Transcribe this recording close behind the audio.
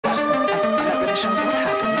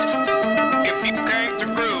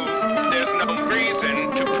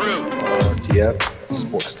RTF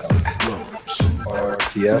Sports Talk.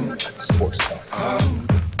 RTF Sports Talk.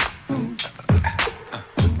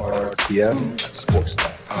 RTF Sports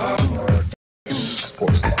Talk. RTF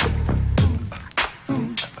Sports Talk.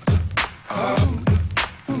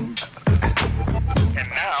 And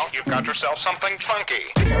now you've got yourself something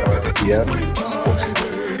funky. RTF Sports Talk.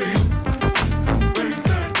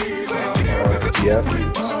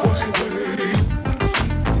 RTF Sports Talk.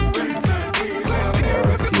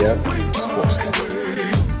 RTF Sports Talk.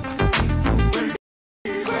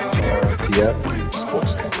 RTF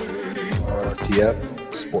Sports Talk.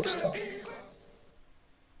 RTF Sports Talk.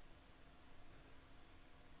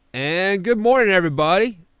 And good morning,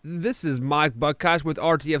 everybody. This is Mike Buckhouse with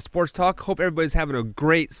RTF Sports Talk. Hope everybody's having a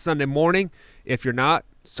great Sunday morning. If you're not,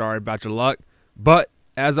 sorry about your luck. But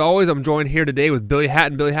as always, I'm joined here today with Billy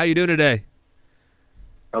Hatton. Billy, how you doing today?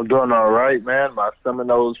 I'm doing all right, man. My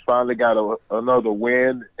Seminoles finally got another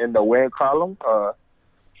win in the win column.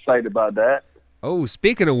 Excited about that. Oh,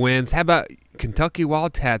 speaking of wins, how about Kentucky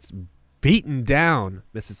Wildcats beating down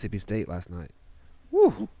Mississippi State last night?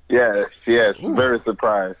 Woo. Yes. Ooh. Very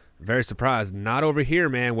surprised. Very surprised. Not over here,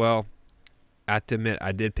 man. Well, I have to admit,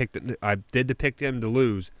 I did depict them to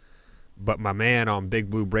lose, but my man on Big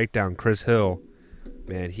Blue Breakdown, Chris Hill,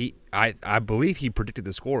 man, I believe he predicted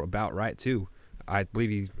the score about right too. I believe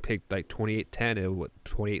he picked like 28-10 and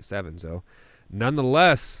 28-7. So,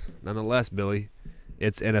 nonetheless, Billy,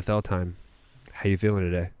 it's NFL time. How you feeling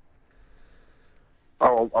today?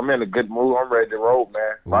 Oh, I'm in a good mood. I'm ready to roll,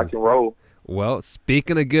 man. Rock and roll. Well,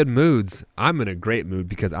 speaking of good moods, I'm in a great mood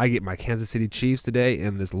because I get my Kansas City Chiefs today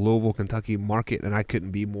in this Louisville, Kentucky market, and I couldn't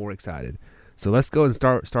be more excited. So let's go and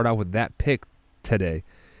start out with that pick today.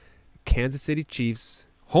 Kansas City Chiefs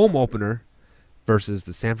home opener versus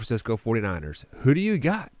the San Francisco 49ers. Who do you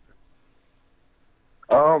got?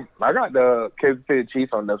 I got the Kansas City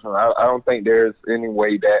Chiefs on this one. I don't think there's any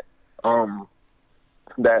way that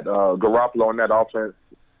Garoppolo on that offense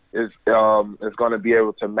is going to be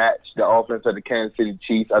able to match the offense of the Kansas City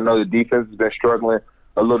Chiefs. I know the defense has been struggling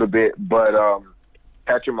a little bit, but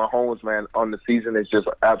Patrick Mahomes, man, on the season is just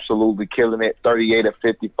absolutely killing it. 38 of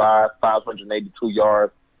 55, 582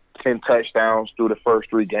 yards, 10 touchdowns through the first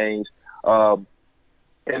 3 games.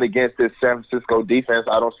 And against this San Francisco defense,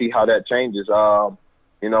 I don't see how that changes.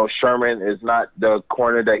 Sherman is not the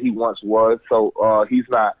corner that he once was, so he's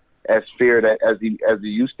not as feared as he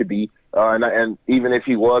used to be. And even if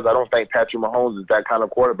he was, I don't think Patrick Mahomes is that kind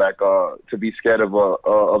of quarterback to be scared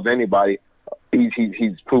of anybody.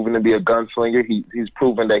 He's proven to be a gunslinger. He's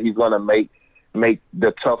proven that he's going to make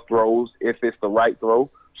the tough throws if it's the right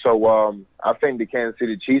throw. So I think the Kansas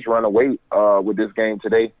City Chiefs run away with this game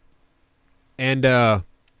today. And I'm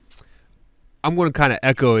going to kind of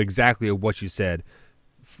echo exactly what you said.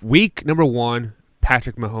 Week number 1,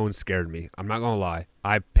 Patrick Mahomes scared me. I'm not going to lie.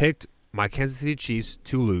 I picked my Kansas City Chiefs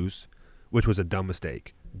to lose, which was a dumb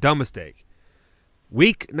mistake.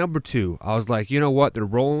 Week number 2, I was like, you know what? They're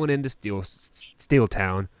rolling into Steel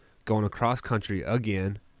Town, going across country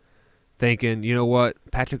again, thinking, you know what?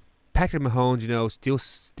 Patrick Mahomes,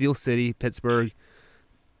 Steel City, Pittsburgh,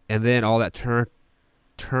 and then all that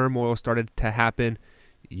turmoil started to happen.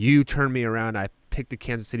 You turned me around. I picked the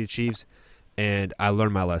Kansas City Chiefs, and I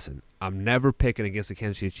learned my lesson. I'm never picking against the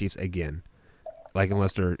Kansas City Chiefs again.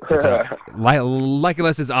 Unless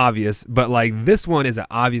it's obvious, but this one is an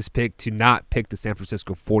obvious pick to not pick the San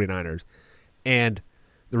Francisco 49ers. And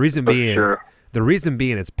the reason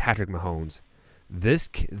being it's Patrick Mahomes. This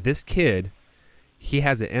kid, he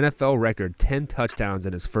has an NFL record 10 touchdowns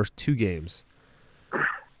in his first 2 games.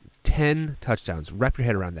 10 touchdowns. Wrap your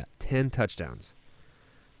head around that. 10 touchdowns.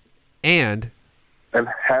 And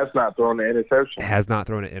has not thrown an interception.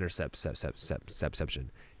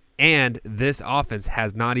 Interception. And this offense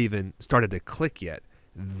has not even started to click yet.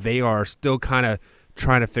 They are still kind of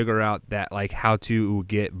trying to figure out that how to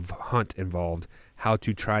get Hunt involved, how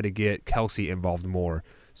to try to get Kelsey involved more.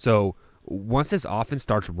 So once this offense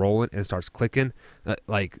starts rolling and starts clicking,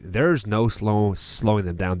 there's no slowing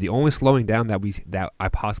them down. The only slowing down that I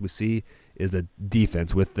possibly see is the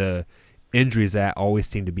defense with the injuries that always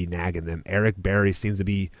seem to be nagging them. Eric Berry seems to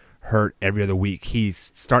be hurt every other week.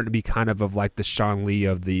 He's starting to be kind of like the Sean Lee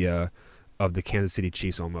of the Kansas City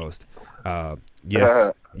Chiefs almost.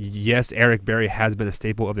 Yes, Eric Berry has been a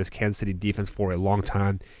staple of this Kansas City defense for a long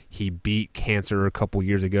time. He beat cancer a couple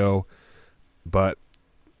years ago, but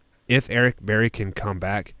if Eric Berry can come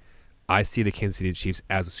back, I see the Kansas City Chiefs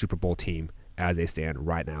as a Super Bowl team as they stand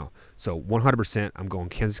right now. So 100%, I'm going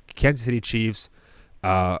Kansas City Chiefs.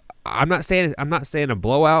 I'm not saying a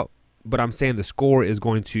blowout, but I'm saying the score is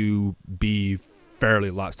going to be fairly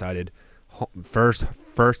lopsided.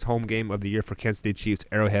 first home game of the year for Kansas City Chiefs.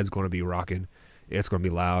 Arrowhead's going to be rocking. It's going to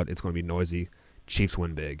be loud. It's going to be noisy. Chiefs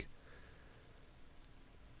win big.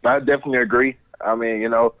 I definitely agree. I mean,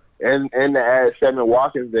 and to add Sammy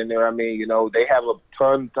Watkins in there, I mean, they have a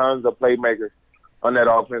tons of playmakers on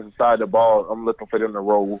that offensive side of the ball. I'm looking for them to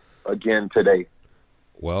roll again today.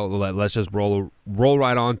 Well, let's just roll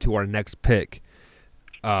right on to our next pick.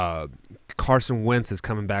 Carson Wentz is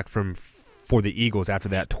coming back for the Eagles after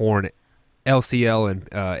that torn LCL and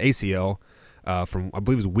ACL from, I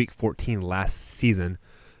believe it was week 14 last season.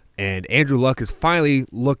 And Andrew Luck is finally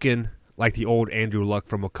looking like the old Andrew Luck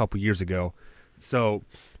from a couple years ago. So,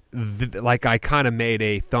 like I kind of made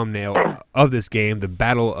a thumbnail of this game, the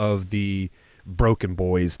battle of the broken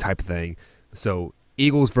boys type thing. So,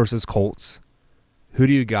 Eagles versus Colts. Who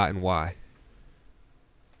do you got and why?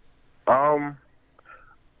 I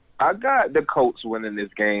got the Colts winning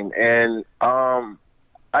this game, and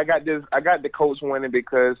I got the Colts winning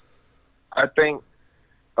because I think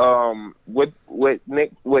with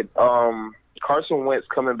Carson Wentz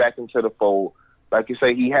coming back into the fold, like you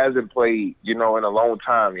say, he hasn't played, in a long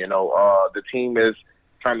time. The team is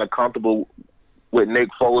kind of comfortable with Nick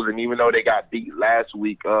Foles, and even though they got beat last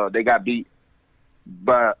week, they got beat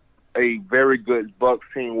by a very good Bucs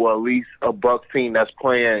team, or at least a Bucs team that's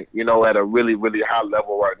playing, at a really, really high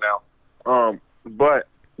level right now. But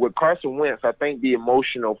with Carson Wentz, I think the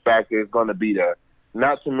emotional factor is going to be there.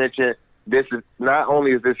 Not to mention, not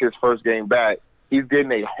only is this his first game back, he's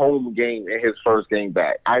getting a home game in his first game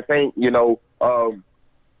back. I think, we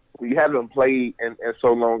haven't played in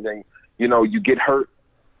so long, and, you get hurt.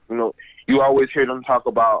 You always hear them talk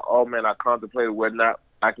about, oh, man, I contemplated whether or not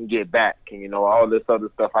I can get back, and, all this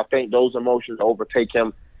other stuff. I think those emotions overtake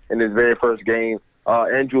him in his very first game.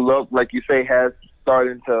 Andrew Luck, like you say, has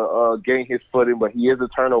started to gain his footing, but he is a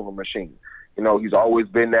turnover machine. He's always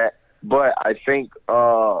been that. But I think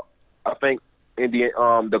the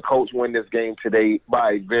Colts win this game today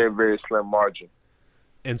by a very, very slim margin.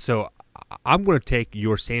 And so I'm going to take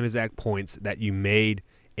your same exact points that you made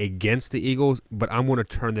against the Eagles, but I'm going to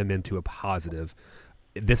turn them into a positive.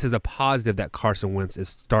 This is a positive that Carson Wentz is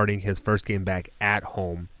starting his first game back at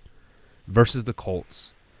home versus the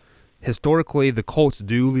Colts. Historically, the Colts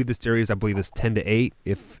do lead the series. I believe it's 10-8,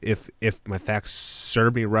 if my facts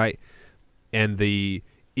serve me right. And the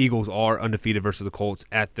Eagles are undefeated versus the Colts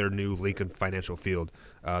at their new Lincoln Financial Field.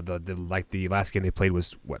 The last game they played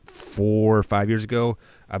was 4 or 5 years ago.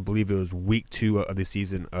 I believe it was week 2 of the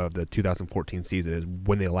season of the 2014 season is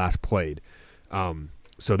when they last played.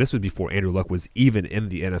 So this was before Andrew Luck was even in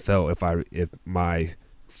the NFL. If my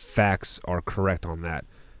facts are correct on that,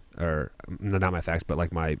 or not my facts, but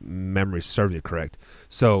like my memory serves me correct.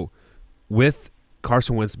 So with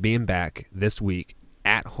Carson Wentz being back this week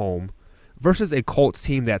at home versus a Colts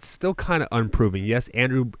team that's still kind of unproven. Yes,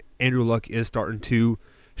 Andrew Luck is starting to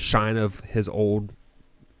shine of his old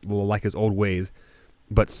ways,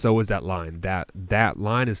 but so is that line. That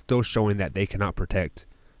line is still showing that they cannot protect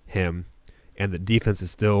him, and the defense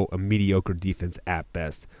is still a mediocre defense at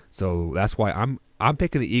best. So that's why I'm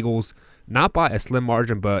picking the Eagles, not by a slim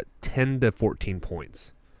margin, but 10 to 14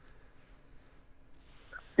 points.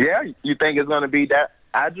 Yeah, you think it's going to be that?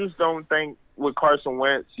 I just don't think with Carson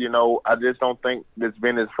Wentz, I just don't think this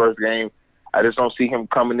been his first game. I just don't see him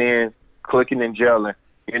coming in, clicking and gelling.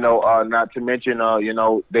 Not to mention,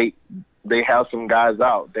 they have some guys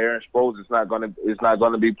out. Darren Sproles is not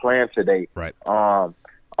going to be playing today. Right. Also,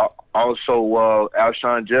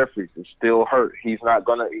 Alshon Jeffries is still hurt. He's not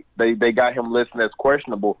gonna. They got him listed as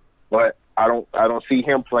questionable, but I don't see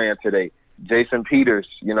him playing today. Jason Peters,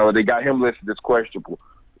 they got him listed as questionable.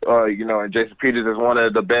 And Jason Peters is one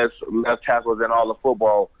of the best left tackles in all of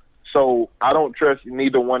football. So I don't trust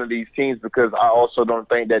neither one of these teams because I also don't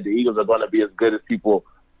think that the Eagles are going to be as good as people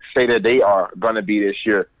say that they are going to be this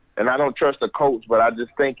year. And I don't trust the Colts, but I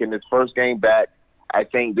just think in this first game back, I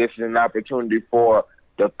think this is an opportunity for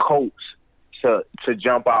the Colts to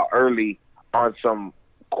jump out early on some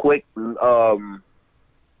quick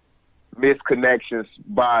misconnections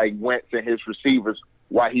by Wentz and his receivers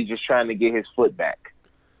while he's just trying to get his foot back.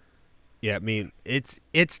 Yeah, I mean, it's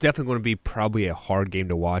definitely going to be probably a hard game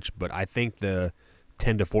to watch, but I think the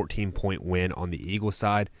 10 to 14 point win on the Eagles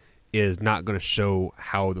side is not going to show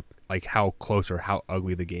how close or how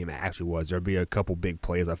ugly the game actually was. There'll be a couple big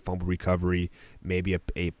plays, a fumble recovery, maybe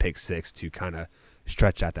a pick six to kind of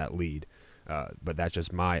stretch out that lead. But that's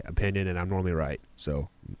just my opinion, and I'm normally right. So,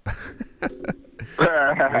 all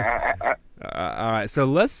right. So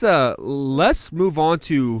let's move on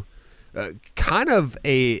to kind of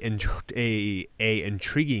a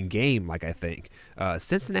intriguing game. Like I think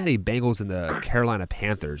Cincinnati Bengals and the Carolina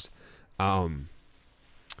Panthers.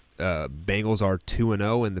 Bengals are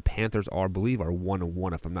 2-0, and the Panthers are, I believe, are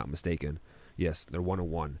 1-1 if I'm not mistaken. Yes, they're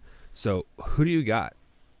 1-1. So who do you got?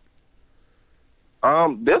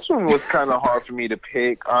 This one was kind of hard for me to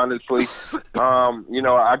pick, honestly.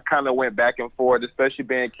 I kind of went back and forth, especially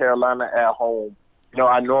being Carolina at home.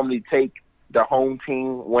 I normally take the home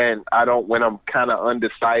team when I'm kind of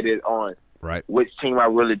undecided on which team I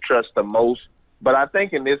really trust the most. But I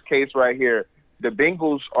think in this case right here, the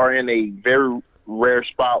Bengals are in a very rare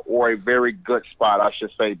spot, or a very good spot, I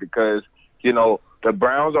should say, because, the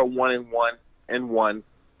Browns are 1-1.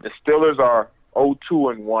 The Steelers are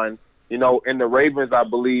 0-2-1. And the Ravens, I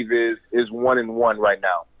believe, is 1-1 right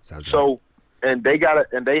now. So, and they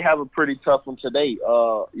have a pretty tough one today,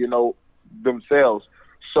 themselves.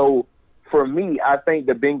 So, for me, I think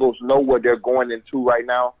the Bengals know what they're going into right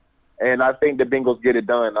now, and I think the Bengals get it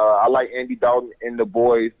done. I like Andy Dalton and the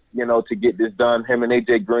boys, to get this done. Him and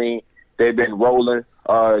AJ Green, they've been rolling.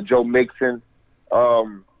 Joe Mixon,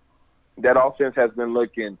 that offense has been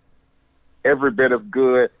looking every bit of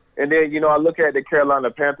good. And then, I look at the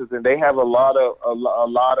Carolina Panthers, and they have a lot of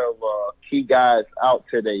key guys out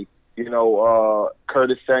today.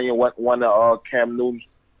 Curtis Samuel, one of Cam Newton's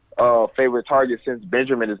favorite targets since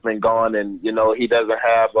Benjamin has been gone, and he doesn't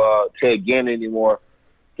have Ted Ginn anymore.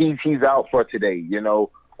 He's out for today.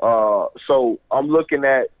 So I'm looking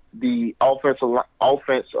at the offense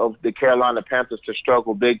of the Carolina Panthers to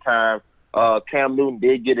struggle big time. Cam Newton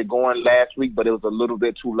did get it going last week, but it was a little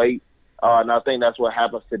bit too late. And I think that's what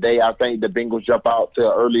happens today. I think the Bengals jump out to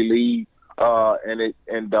an early lead, and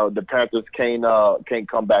the Panthers can't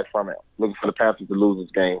come back from it. Looking for the Panthers to lose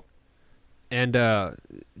this game. And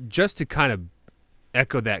just to kind of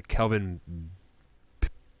echo that Kelvin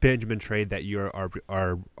Benjamin trade that you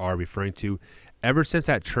are referring to, ever since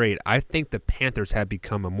that trade, I think the Panthers have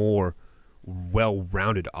become a more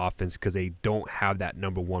well-rounded offense because they don't have that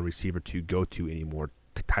number one receiver to go to anymore.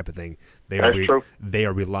 Type of thing. They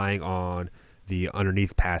are relying on the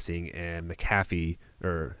underneath passing, and McCaffrey,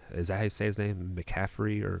 or is that how you say his name?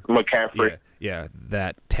 McCaffrey. Yeah,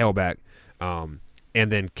 that tailback. And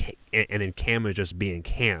then Cam is just being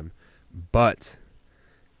Cam. But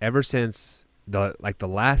ever since the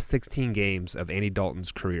last 16 games of Andy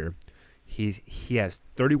Dalton's career, he has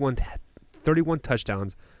 31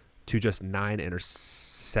 touchdowns to just 9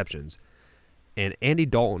 interceptions. And Andy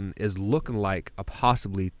Dalton is looking like a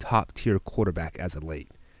possibly top-tier quarterback as of late.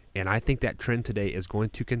 And I think that trend today is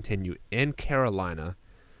going to continue in Carolina.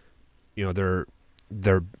 They're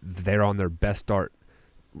on their best start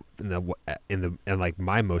in like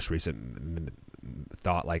my most recent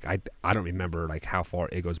thought. Like I don't remember like how far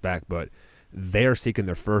it goes back, but they are seeking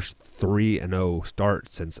their first 3-0 start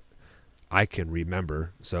since I can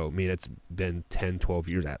remember. So it's been 10, 12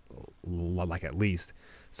 years at least.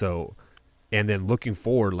 So. And then looking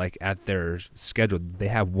forward, at their schedule, they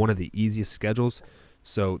have one of the easiest schedules.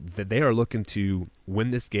 So that they are looking to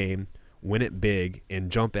win this game, win it big,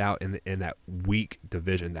 and jump out in that weak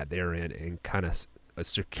division that they're in and kind of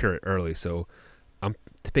secure it early. So I'm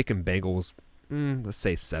picking Bengals, let's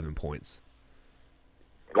say 7 points.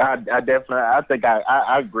 I think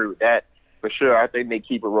I agree with that for sure. I think they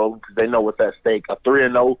keep it rolling because they know what's at stake. A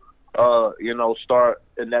 3-0, start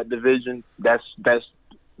in that division,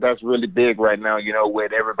 that's really big right now,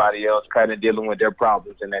 with everybody else kind of dealing with their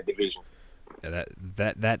problems in that division. Yeah,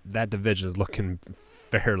 that division is looking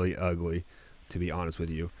fairly ugly, to be honest with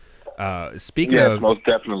you. Most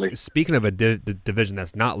definitely. Speaking of a division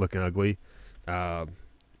that's not looking ugly, the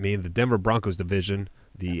Denver Broncos division,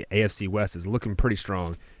 the AFC West, is looking pretty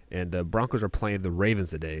strong, and the Broncos are playing the Ravens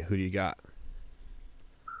today. Who do you got?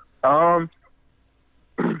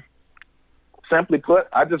 Simply put,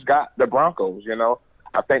 I just got the Broncos,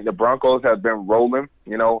 I think the Broncos have been rolling.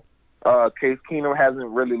 Case Keenum hasn't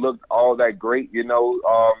really looked all that great. He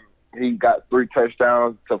got 3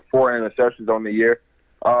 touchdowns to 4 interceptions on the year.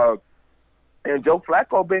 And Joe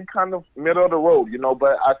Flacco been kind of middle of the road,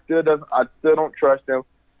 but I still don't trust them.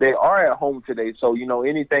 They are at home today, so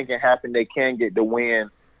anything can happen. They can get the win.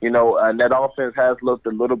 And that offense has looked a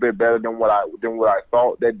little bit better than what I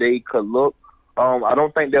thought that they could look. I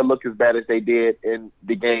don't think they'll look as bad as they did in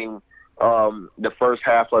the game. The first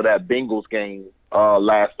half of that Bengals game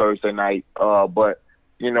last Thursday night, but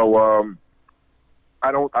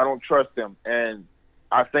I don't trust them, and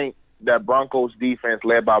I think that Broncos defense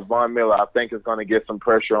led by Von Miller, I think is going to get some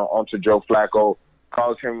pressure onto Joe Flacco,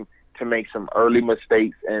 cause him to make some early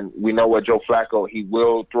mistakes, and we know what Joe Flacco, he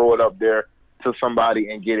will throw it up there to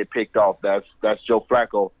somebody and get it picked off. That's Joe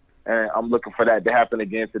Flacco, and I'm looking for that to happen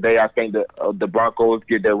again today. I think that the Broncos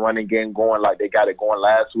get their running game going like they got it going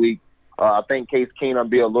last week. I think Case Keenum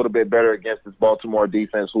be a little bit better against this Baltimore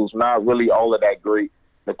defense, who's not really all of that great.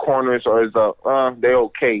 The corners they're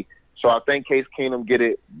okay. So I think Case Keenum get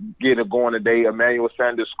it going today. Emmanuel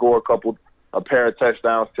Sanders score a pair of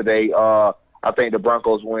touchdowns today. I think the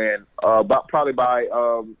Broncos win, probably by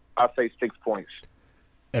I'd say 6 points.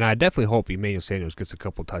 And I definitely hope Emmanuel Sanders gets a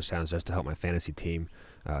couple touchdowns just to help my fantasy team.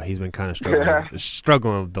 He's been kind of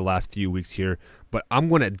struggling the last few weeks here. But I'm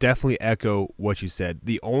going to definitely echo what you said.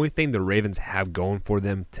 The only thing the Ravens have going for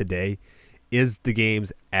them today is the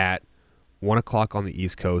games at 1 o'clock on the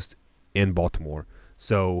East Coast in Baltimore.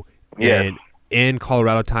 So in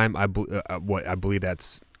Colorado time, I believe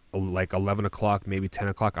that's like 11 o'clock, maybe 10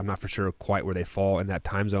 o'clock. I'm not for sure quite where they fall in that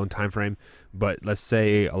time zone time frame, but let's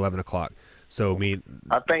say 11 o'clock. So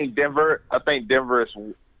I think Denver is.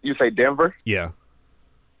 You say Denver? Yeah.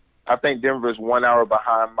 I think Denver is 1 hour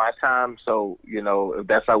behind my time. So if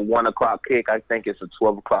that's a 1 o'clock kick, I think it's a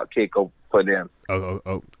 12 o'clock kick for them.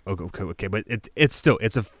 Okay. But it's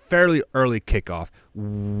a fairly early kickoff.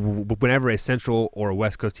 Whenever a Central or a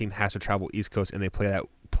West Coast team has to travel East Coast and they play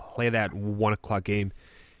that 1 o'clock game,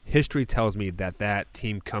 history tells me that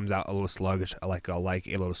team comes out a little sluggish, like a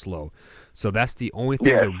little slow. So that's the only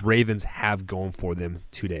thing the Ravens have going for them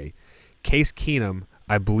today. Case Keenum,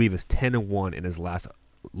 I believe, is 10-1 in his last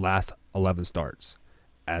 11 starts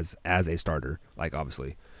as a starter. Like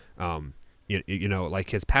obviously, like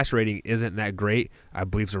his passer rating isn't that great. I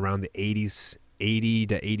believe it's around the 80s, 80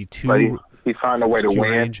 to 82. But he found a way to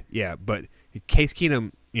win. Range. Yeah, but Case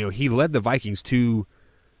Keenum, he led the Vikings to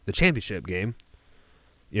the championship game.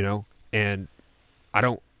 And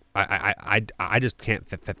I just can't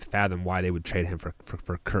fathom why they would trade him for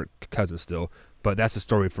Kirk Cousins still. But that's a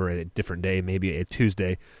story for a different day, maybe a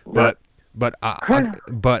Tuesday. But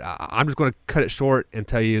I'm just going to cut it short and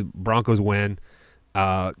tell you Broncos win.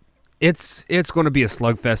 It's going to be a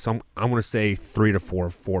slugfest. So I'm going to say 3 to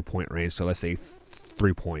 4 point range. So let's say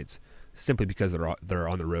 3 points, simply because they're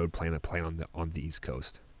on the road playing on the East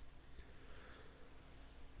Coast.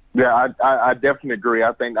 Yeah, I definitely agree.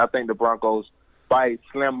 I think the Broncos by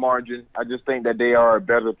slim margin. I just think that they are a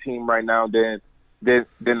better team right now than the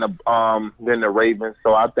Ravens.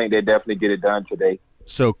 So I think they definitely get it done today.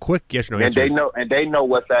 So quick yes or no answer. And they know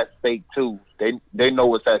what's at stake too. They know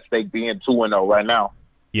what's at stake being 2-0 right now.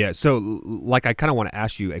 Yeah. So like I kind of want to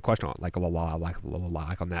ask you a question on like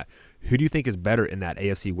on that. Who do you think is better in that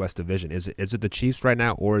AFC West division? Is it the Chiefs right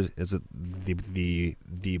now, or is it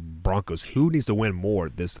the Broncos? Who needs to win more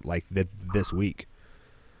this week?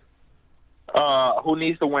 Who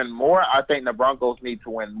needs to win more? I think the Broncos need to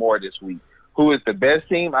win more this week. Who is the best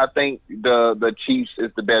team? I think the Chiefs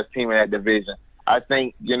is the best team in that division. I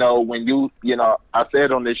think when I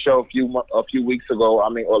said on this show a few weeks ago,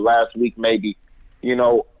 or last week maybe,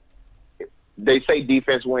 they say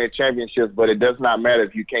defense wins championships, but it does not matter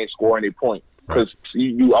if you can't score any points, because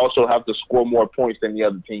you also have to score more points than the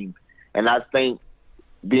other teams. And I think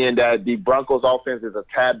being that the Broncos offense is a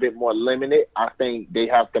tad bit more limited, I think they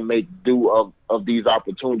have to make do of these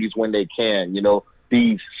opportunities when they can,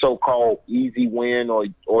 these so-called easy win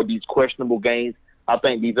or these questionable games. I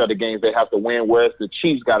think these are the games they have to win, whereas the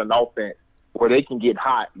Chiefs got an offense where they can get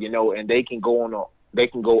hot, and they can go on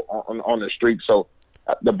the streak. So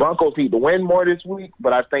the Broncos need to win more this week,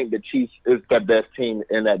 but I think the Chiefs is the best team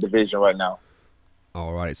in that division right now.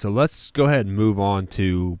 All right, so let's go ahead and move on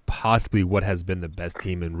to possibly what has been the best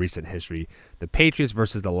team in recent history, the Patriots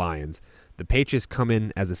versus the Lions. The Patriots come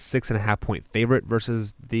in as a 6.5-point favorite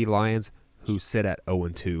versus the Lions, who sit at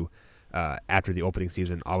 0-2 after the opening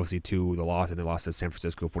season, obviously to the loss, and they lost to San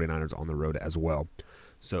Francisco 49ers on the road as well.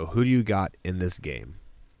 So who do you got in this game,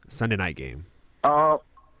 Sunday night game? I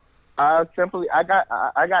got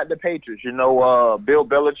the Patriots. Bill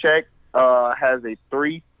Belichick has a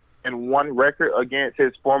 3-1 record against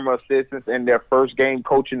his former assistants in their first game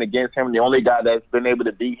coaching against him. The only guy that's been able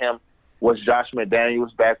to beat him was Josh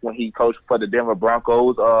McDaniels back when he coached for the Denver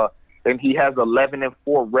Broncos. And he has 11-4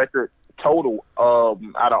 record total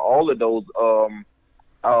out of all of those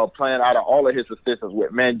playing out of all of his assistants,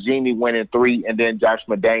 with Mangini winning 3 and then Josh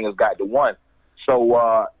McDaniels got the 1. So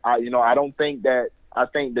I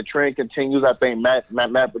think the trend continues. I think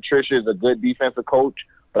Matt Patricia is a good defensive coach,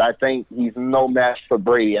 but I think he's no match for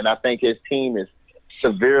Brady, and I think his team is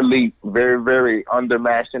severely, very, very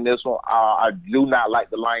undermatched in this one. I do not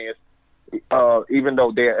like the Lions. Even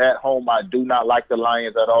though they're at home, I do not like the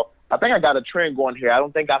Lions at all. I think I got a trend going here. I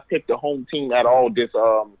don't think I picked the home team at all this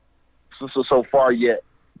so far yet,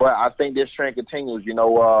 but I think this trend continues.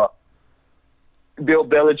 Bill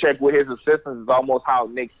Belichick with his assistants is almost how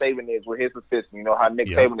Nick Saban is with his assistant. How Nick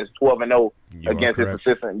Saban is 12-0 against his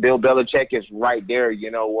assistant. Bill Belichick is right there.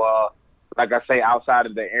 like I say, outside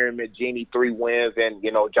of the Aaron McGenie 3 wins and,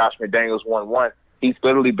 Josh McDaniels 1-1, he's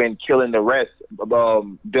literally been killing the rest.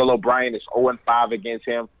 Bill O'Brien is 0-5 against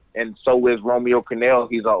him, and so is Romeo Crennel.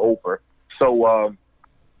 He's an over. So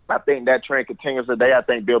I think that trend continues today. I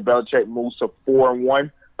think Bill Belichick moves to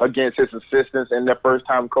 4-1 against his assistants in their first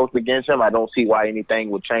time coached against him. I don't see why anything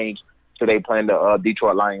would change today playing the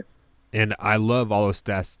Detroit Lions. And I love all those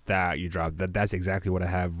stats that you dropped. That's exactly what I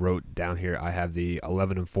have wrote down here. I have the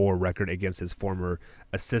 11-4 record against his former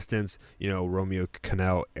assistants. Romeo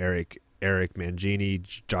Crennel, Eric Mangini,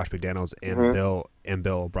 Josh McDaniels, and Bill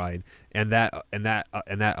O'Brien. And that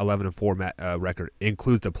 11-4 record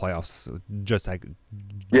includes the playoffs, just like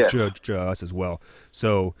us as well.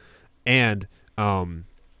 So, and the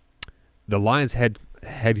Lions head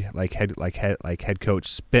coach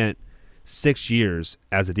spent 6 years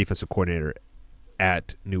as a defensive coordinator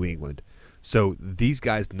at New England. So these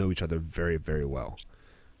guys know each other very, very well.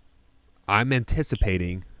 I'm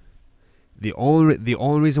anticipating the only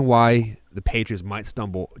reason why the Patriots might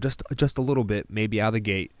stumble just a little bit, maybe out of the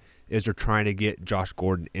gate, is they're trying to get Josh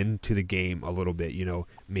Gordon into the game a little bit,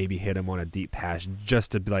 maybe hit him on a deep pass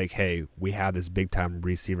just to be like, hey, we have this big-time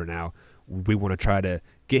receiver now. We want to try to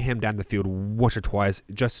get him down the field once or twice,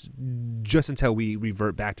 just until we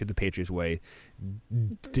revert back to the Patriots way.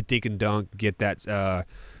 Dink and dunk, get that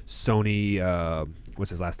Sony,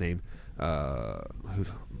 what's his last name? Who's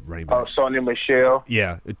running back? Sony Michel.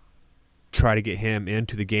 Yeah, try to get him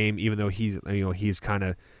into the game, even though he's kind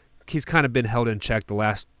of been held in check the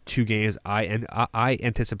last 2 games. I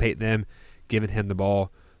anticipate them giving him the ball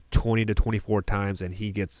 20 to 24 times, and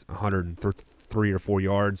he gets 103 or 4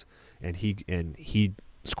 yards. And he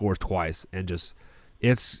scores twice, and just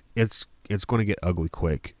it's going to get ugly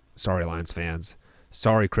quick. Sorry, Lions fans.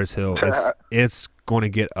 Sorry, Chris Hill. It's going to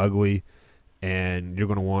get ugly, and you're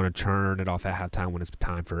going to want to turn it off at halftime when it's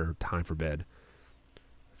time for bed.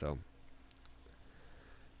 So,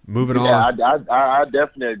 moving on. Yeah, I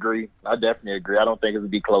definitely agree. I don't think it would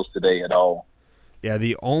be close today at all. Yeah,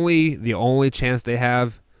 the only chance they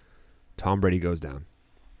have, Tom Brady goes down.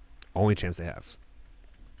 Only chance they have.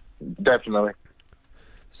 Definitely.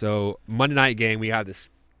 So Monday night game, we have the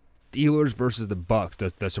Steelers versus the Bucks.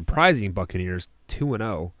 The surprising Buccaneers,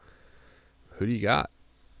 2-0. Who do you got?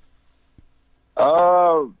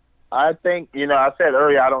 I think I said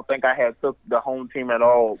earlier I don't think I had took the home team at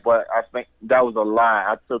all, but I think that was a lie.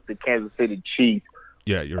 I took the Kansas City Chiefs.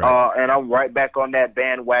 Yeah, you're right. And I'm right back on that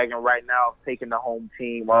bandwagon right now, taking the home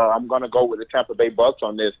team. I'm gonna go with the Tampa Bay Bucks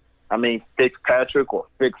on this. I mean, Fitzpatrick or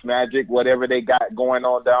Fitzmagic, whatever they got going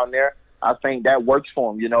on down there, I think that works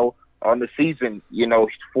for them, on the season.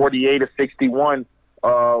 48 of 61,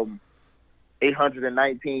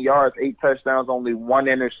 819 yards, 8 touchdowns, only 1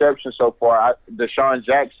 interception so far. Deshaun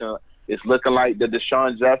Jackson is looking like the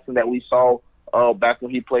Deshaun Jackson that we saw back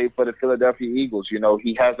when he played for the Philadelphia Eagles.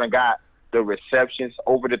 He hasn't got the receptions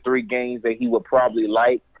over the 3 games that he would probably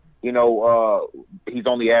like. He's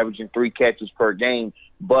only averaging 3 catches per game.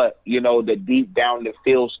 But, the deep down the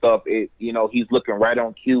field stuff, he's looking right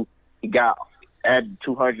on cue. He got added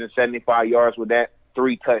 275 yards with that,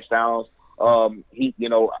 3 touchdowns. I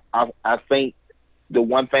think the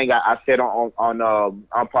one thing I said on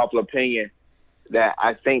Unpopular Opinion, that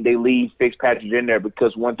I think they leave Fitzpatrick in there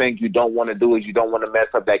because one thing you don't want to do is you don't want to mess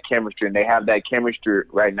up that chemistry. And they have that chemistry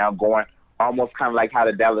right now going, almost kind of like how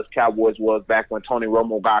the Dallas Cowboys was back when Tony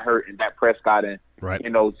Romo got hurt and Dak Prescott and right.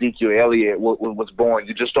 Ezekiel Elliott was born.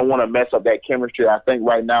 You just don't want to mess up that chemistry. I think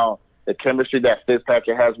right now the chemistry that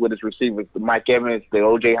Fitzpatrick has with his receivers, the Mike Evans, the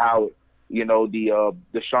O.J. Howard, the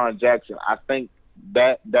Deshaun Jackson, I think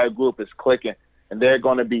that group is clicking, and they're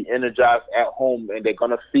going to be energized at home, and they're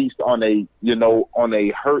going to feast on a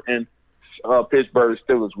hurting Pittsburgh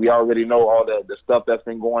Steelers. We already know all the stuff that's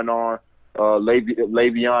been going on.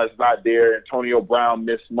 Le'Veon is not there. Antonio Brown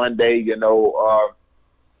missed Monday.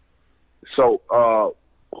 So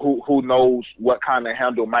who knows what kind of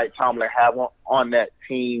handle Mike Tomlin have on that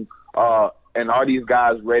team? And are these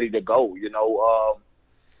guys ready to go?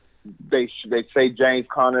 They say James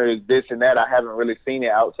Conner is this and that. I haven't really seen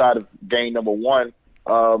it outside of game number 1,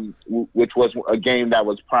 which was a game that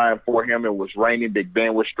was prime for him. It was raining. Big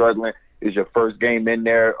Ben was struggling. It's your first game in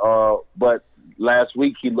there. But last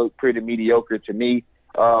week he looked pretty mediocre to me.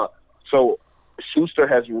 So Schuster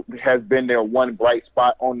has been their one bright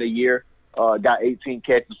spot on the year. Got 18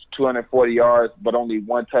 catches, 240 yards, but only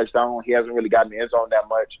 1 touchdown. He hasn't really gotten the end zone that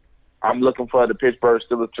much. I'm looking for the Pittsburgh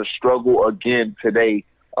Steelers to struggle again today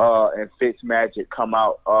and Fitzmagic come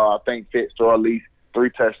out. I think Fitz throw at least 3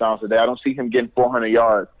 touchdowns today. I don't see him getting 400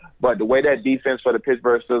 yards. But the way that defense for the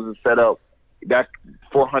Pittsburgh Steelers is set up, that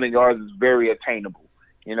 400 yards is very attainable.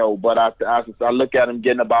 But I look at him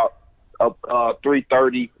getting about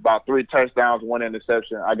 330, about 3 touchdowns, 1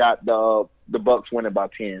 interception. I got the Bucks winning by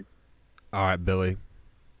 10. All right, Billy.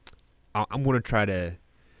 I'm going to try to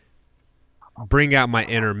bring out my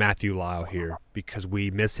inner Matthew Lyle here because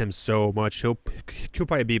we miss him so much. He'll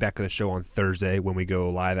probably be back on the show on Thursday when we go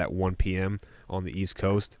live at 1 p.m. on the East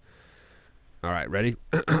Coast. All right, ready?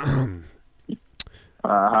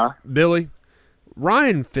 Billy,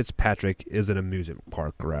 Ryan Fitzpatrick is an amusement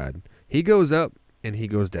park ride. He goes up and he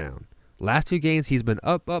goes down. Last 2 games, he's been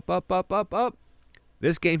up, up, up, up, up, up.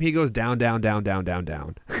 This game, he goes down, down, down, down, down,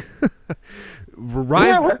 down.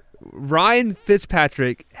 Ryan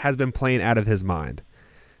Fitzpatrick has been playing out of his mind.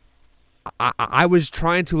 I was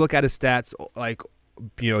trying to look at his stats,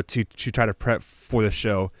 to try to prep for the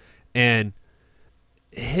show, and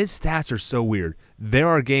his stats are so weird. There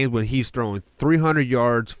are games when he's throwing 300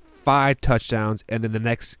 yards, 5 touchdowns, and then the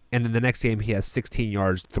next game he has 16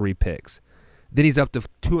 yards, 3 picks. Then he's up to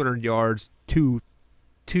 200 yards, two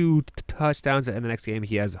touchdowns, and the next game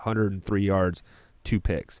he has 103 yards, 2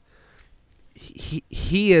 picks.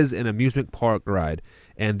 He is an amusement park ride,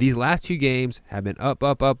 and these last 2 games have been up,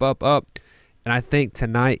 up, up, up, up, and I think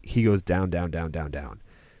tonight he goes down, down, down, down, down.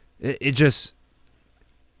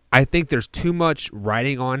 I think there's too much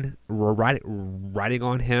riding on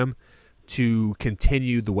him to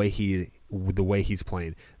continue the way he's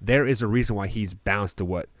playing. There is a reason why he's bounced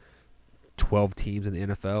to 12 teams in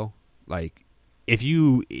the NFL. Like, if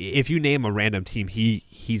you name a random team,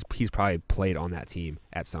 he's probably played on that team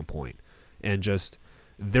at some point. And just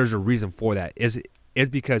there's a reason for that. Is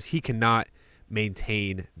because he cannot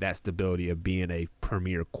maintain that stability of being a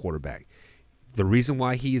premier quarterback. The reason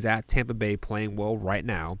why he's at Tampa Bay playing well right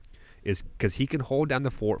now is because he can hold down the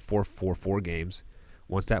fort for 4 games.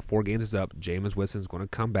 Once that 4 games is up, Jameis Winston's going to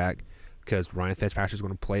come back because Ryan Fitzpatrick is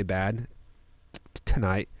going to play bad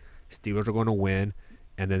tonight. Steelers are going to win.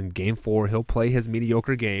 And then game 4, he'll play his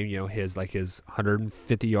mediocre game, his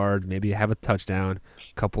 150 yards, maybe have a touchdown,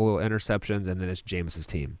 couple of interceptions, and then it's Jameis's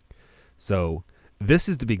team. So this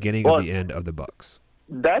is the beginning of the end of the Bucs.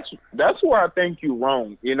 That's where I think you're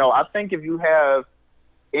wrong. I think if you have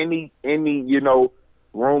any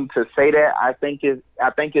room to say that, I think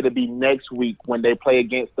it'll be next week when they play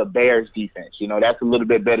against the Bears defense. That's a little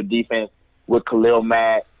bit better defense with Khalil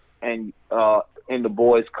Mack and the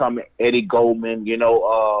boys coming, Eddie Goldman,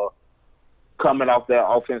 coming off that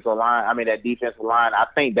that defensive line. I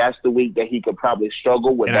think that's the week that he could probably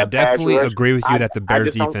struggle with. And that I definitely pass rush. agree with you that the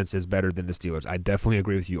Bears defense is better than the Steelers. I definitely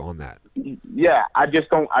agree with you on that. Yeah, I just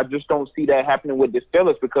don't see that happening with the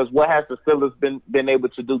Steelers because what has the Steelers been able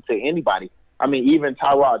to do to anybody? Even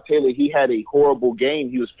Tyrod Taylor, he had a horrible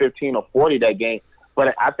game. He was 15 or 40 that game,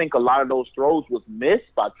 but I think a lot of those throws was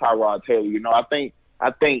missed by Tyrod Taylor. I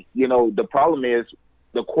think the problem is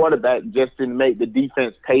the quarterback just didn't make the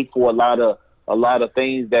defense pay for a lot of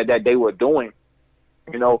things that they were doing,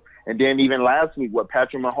 And then even last week, what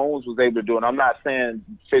Patrick Mahomes was able to do, and I'm not saying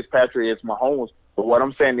Fitzpatrick is Mahomes, but what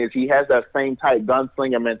I'm saying is he has that same type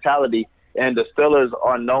gunslinger mentality, and the Steelers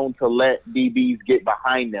are known to let DBs get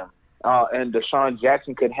behind them. And Deshaun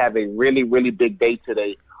Jackson could have a really, really big day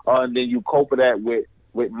today. And then you couple that with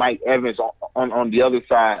Mike Evans on the other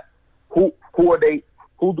side. Who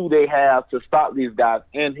do they have to stop these guys?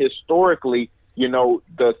 And historically,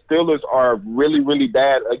 the Steelers are really, really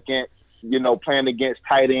bad against, playing against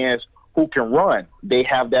tight ends who can run. They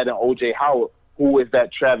have that in O.J. Howard, who is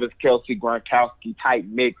that Travis Kelce, Gronkowski type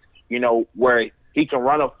mix, where he can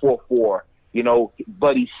run a 4.4,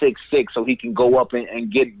 but he's 6'6", so he can go up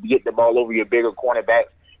and get the ball over your bigger cornerbacks.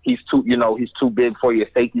 He's too big for your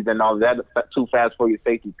safeties and all that, too fast for your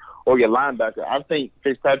safeties or your linebacker. I think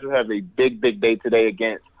Fitzpatrick has a big, big day today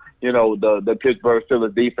against, the Pittsburgh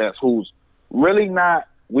Steelers defense, who's really not.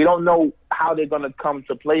 We don't know how they're going to come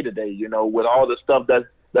to play today. With all the stuff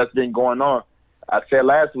that's been going on. I said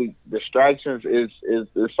last week, distractions is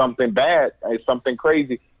something bad, it's something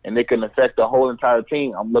crazy, and it can affect the whole entire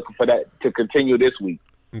team. I'm looking for that to continue this week.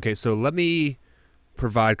 Okay, so let me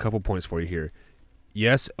provide a couple points for you here.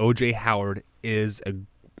 Yes, O.J. Howard is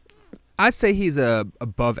I'd say he's a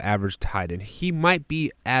above average tight end. He might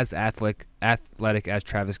be as athletic as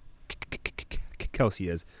Travis Kelce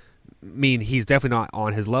is. He's definitely not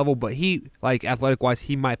on his level, but he, athletic wise,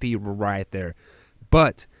 he might be right there.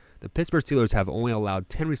 But the Pittsburgh Steelers have only allowed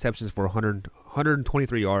 10 receptions for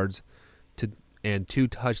 123 yards and 2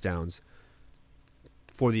 touchdowns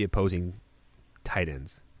for the opposing tight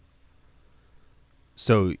ends.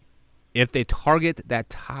 So if they target that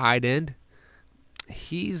tight end,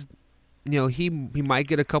 he's, he might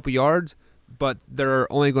get a couple yards, but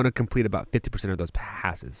they're only going to complete about 50% of those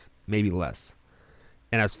passes, maybe less.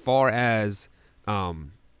 And as far as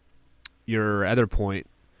your other point,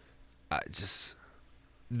 just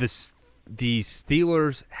the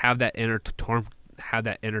Steelers have that inner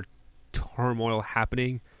turmoil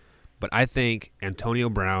happening, but I think Antonio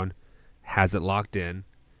Brown has it locked in.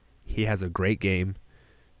 He has a great game.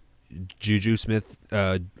 Juju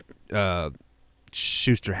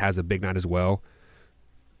Smith-Schuster has a big night as well.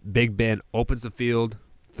 Big Ben opens the field,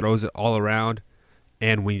 throws it all around,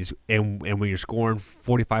 and when you're scoring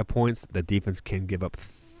 45 points, the defense can give up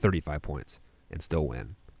 35 points and still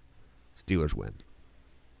win. Steelers win.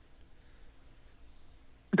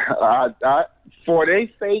 For their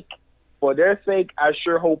sake, I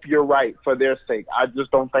sure hope you're right. For their sake, I just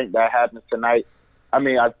don't think that happens tonight. I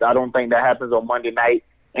mean, I don't think that happens on Monday night.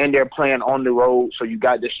 And they're playing on the road, so you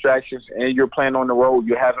got distractions. And you're playing on the road.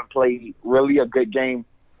 You haven't played really a good game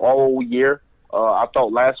all year. I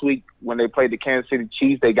thought last week when they played the Kansas City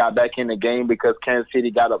Chiefs, they got back in the game because Kansas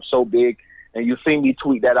City got up so big. And you see me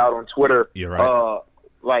tweet that out on Twitter. You're right.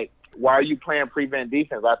 Why are you playing prevent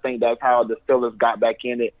defense? I think that's how the Steelers got back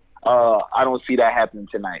in it. I don't see that happening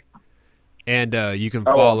tonight. And you can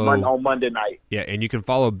follow on Monday night. Yeah, and you can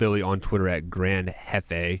follow Billy on Twitter at Grand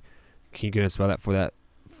Hefe. Can you go and spell that for them,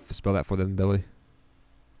 Billy?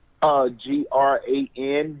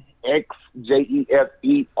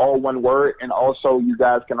 GRANXJEFE, all one word. And also, you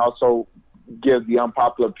guys can also give the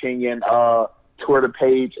Unpopular Opinion Twitter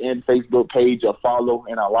page and Facebook page a follow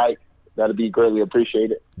and a like. That'd be greatly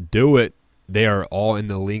appreciated. Do it. They are all in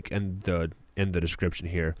the link in the description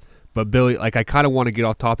here. But Billy, I kind of want to get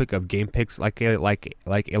off topic of game picks, like a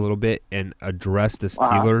little bit, and address the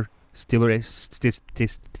Steeler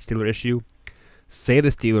issue. Say the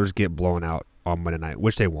Steelers get blown out on Monday night,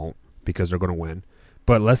 which they won't because they're going to win.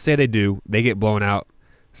 But let's say they do. They get blown out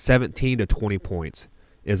 17 to 20 points.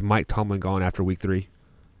 Is Mike Tomlin gone after week 3?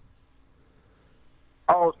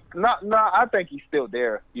 Oh, no, I think he's still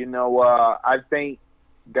there. I think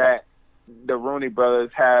that the Rooney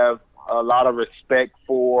brothers have a lot of respect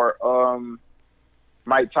for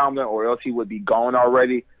Mike Tomlin, or else he would be gone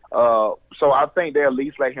already. So I think they at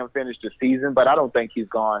least let him finish the season, but I don't think he's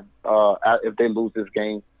gone if they lose this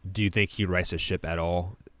game. Do you think he rights the ship at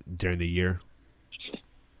all during the year?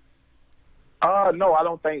 No, I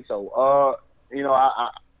don't think so.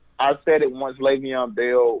 I said it once Le'Veon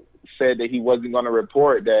Bell said that he wasn't going to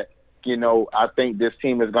report that, I think this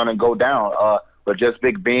team is going to go down. But just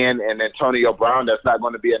Big Ben and Antonio Brown, that's not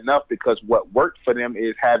going to be enough, because what worked for them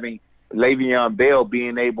is having Le'Veon Bell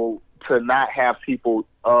being able to not have people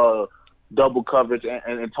double coverage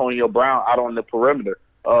and Antonio Brown out on the perimeter.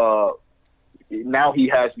 Now he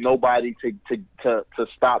has nobody to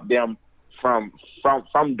stop them from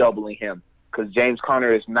doubling him, because James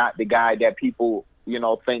Conner is not the guy that people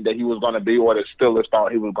think that he was going to be, or the Steelers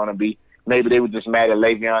thought he was going to be. Maybe they were just mad at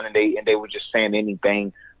Le'Veon and they were just saying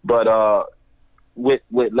anything. But with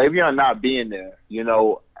Le'Veon not being there,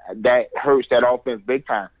 that hurts that offense big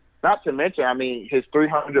time. Not to mention, his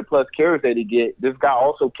 300-plus carries that he get, this guy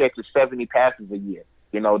also catches 70 passes a year.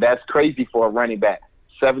 That's crazy for a running back.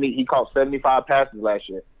 He caught 75 passes last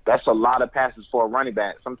year. That's a lot of passes for a running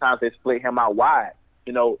back. Sometimes they split him out wide.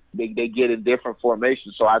 They get in different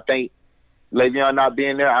formations. So I think Le'Veon not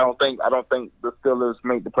being there, I don't think the Steelers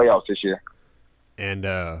make the playoffs this year. And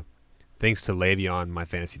thanks to Le'Veon, my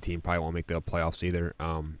fantasy team probably won't make the playoffs either.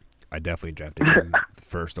 I definitely drafted him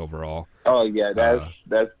first overall. Oh yeah, that's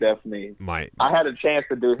definitely. I had a chance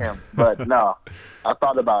to do him, but no, I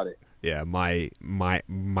thought about it. Yeah, my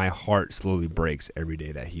heart slowly breaks every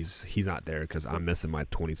day that he's not there, because I'm missing my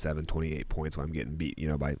 27, 28 points when I'm getting beat,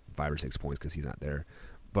 by 5 or 6 points because he's not there.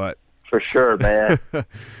 But for sure, man.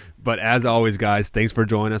 But as always, guys, thanks for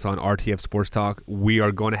joining us on RTF Sports Talk. We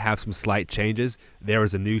are going to have some slight changes. There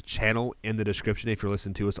is a new channel in the description if you're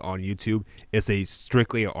listening to us on YouTube. It's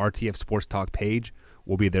strictly a RTF Sports Talk page.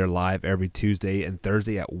 We'll be there live every Tuesday and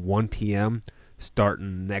Thursday at 1 p.m.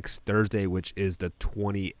 starting next Thursday, which is the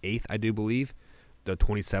 28th, I do believe. The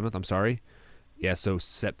 27th, I'm sorry. Yeah, so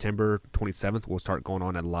September 27th, we'll start going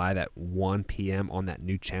on live at 1 p.m. on that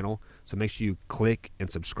new channel. So make sure you click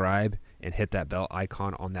and subscribe and hit that bell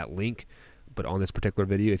icon on that link. But on this particular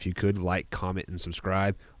video, if you could, like, comment, and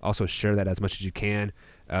subscribe. Also share that as much as you can.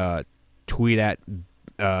 Tweet at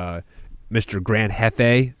Mr. Grand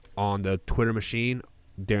Hefe on the Twitter machine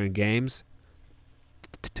during games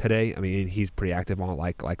today. He's pretty active on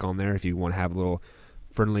like on there. If you want to have a little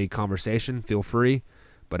friendly conversation, feel free.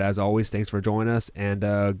 But as always, thanks for joining us, and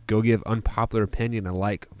go give Unpopular Opinion a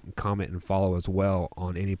like, comment, and follow as well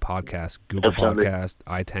on any podcast, Google Definitely. Podcast,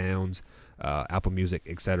 iTunes, Apple Music,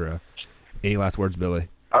 etc. Any last words, Billy?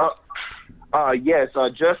 Yes.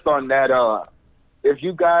 Just on that if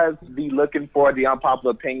you guys be looking for the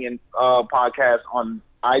Unpopular Opinion podcast on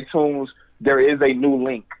iTunes, there is a new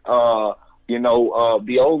link.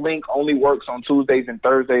 The old link only works on Tuesdays and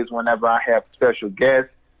Thursdays whenever I have special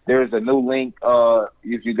guests. There's a new link.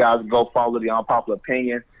 If you guys go follow the Unpopular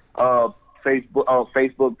Opinion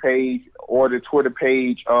Facebook page or the Twitter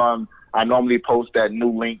page, I normally post that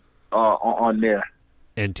new link on there.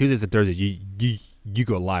 And Tuesdays and Thursdays, you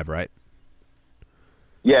go live, right?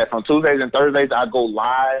 Yes, on Tuesdays and Thursdays I go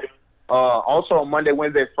live. Also on Monday,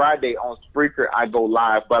 Wednesday, Friday on Spreaker I go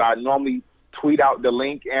live, but I normally tweet out the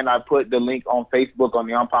link and I put the link on Facebook on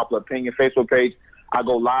the Unpopular Opinion Facebook page. I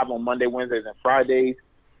go live on Monday, Wednesdays, and Fridays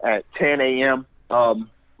at 10 a.m.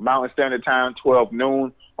 Mountain Standard Time, 12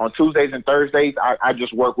 noon. On Tuesdays and Thursdays, I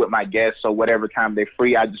just work with my guests, so whatever time they're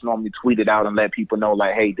free, I just normally tweet it out and let people know,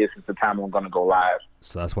 like, hey, this is the time I'm going to go live.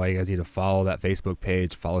 So that's why you guys need to follow that Facebook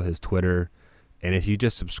page, follow his Twitter, and if you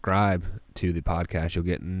just subscribe to the podcast, you'll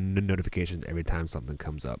get notifications every time something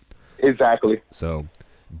comes up. Exactly. So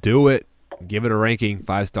do it. Give it a ranking,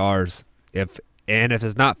 5 stars. If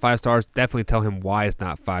it's not 5 stars, definitely tell him why it's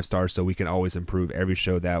not 5 stars so we can always improve every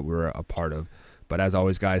show that we're a part of. But as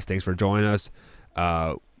always, guys, thanks for joining us.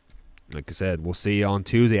 Like I said, we'll see you on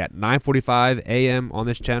Tuesday at 9:45 a.m. on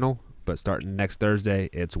this channel. But starting next Thursday,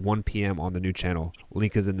 it's 1 p.m. on the new channel.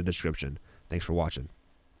 Link is in the description. Thanks for watching.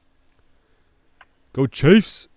 Go Chiefs!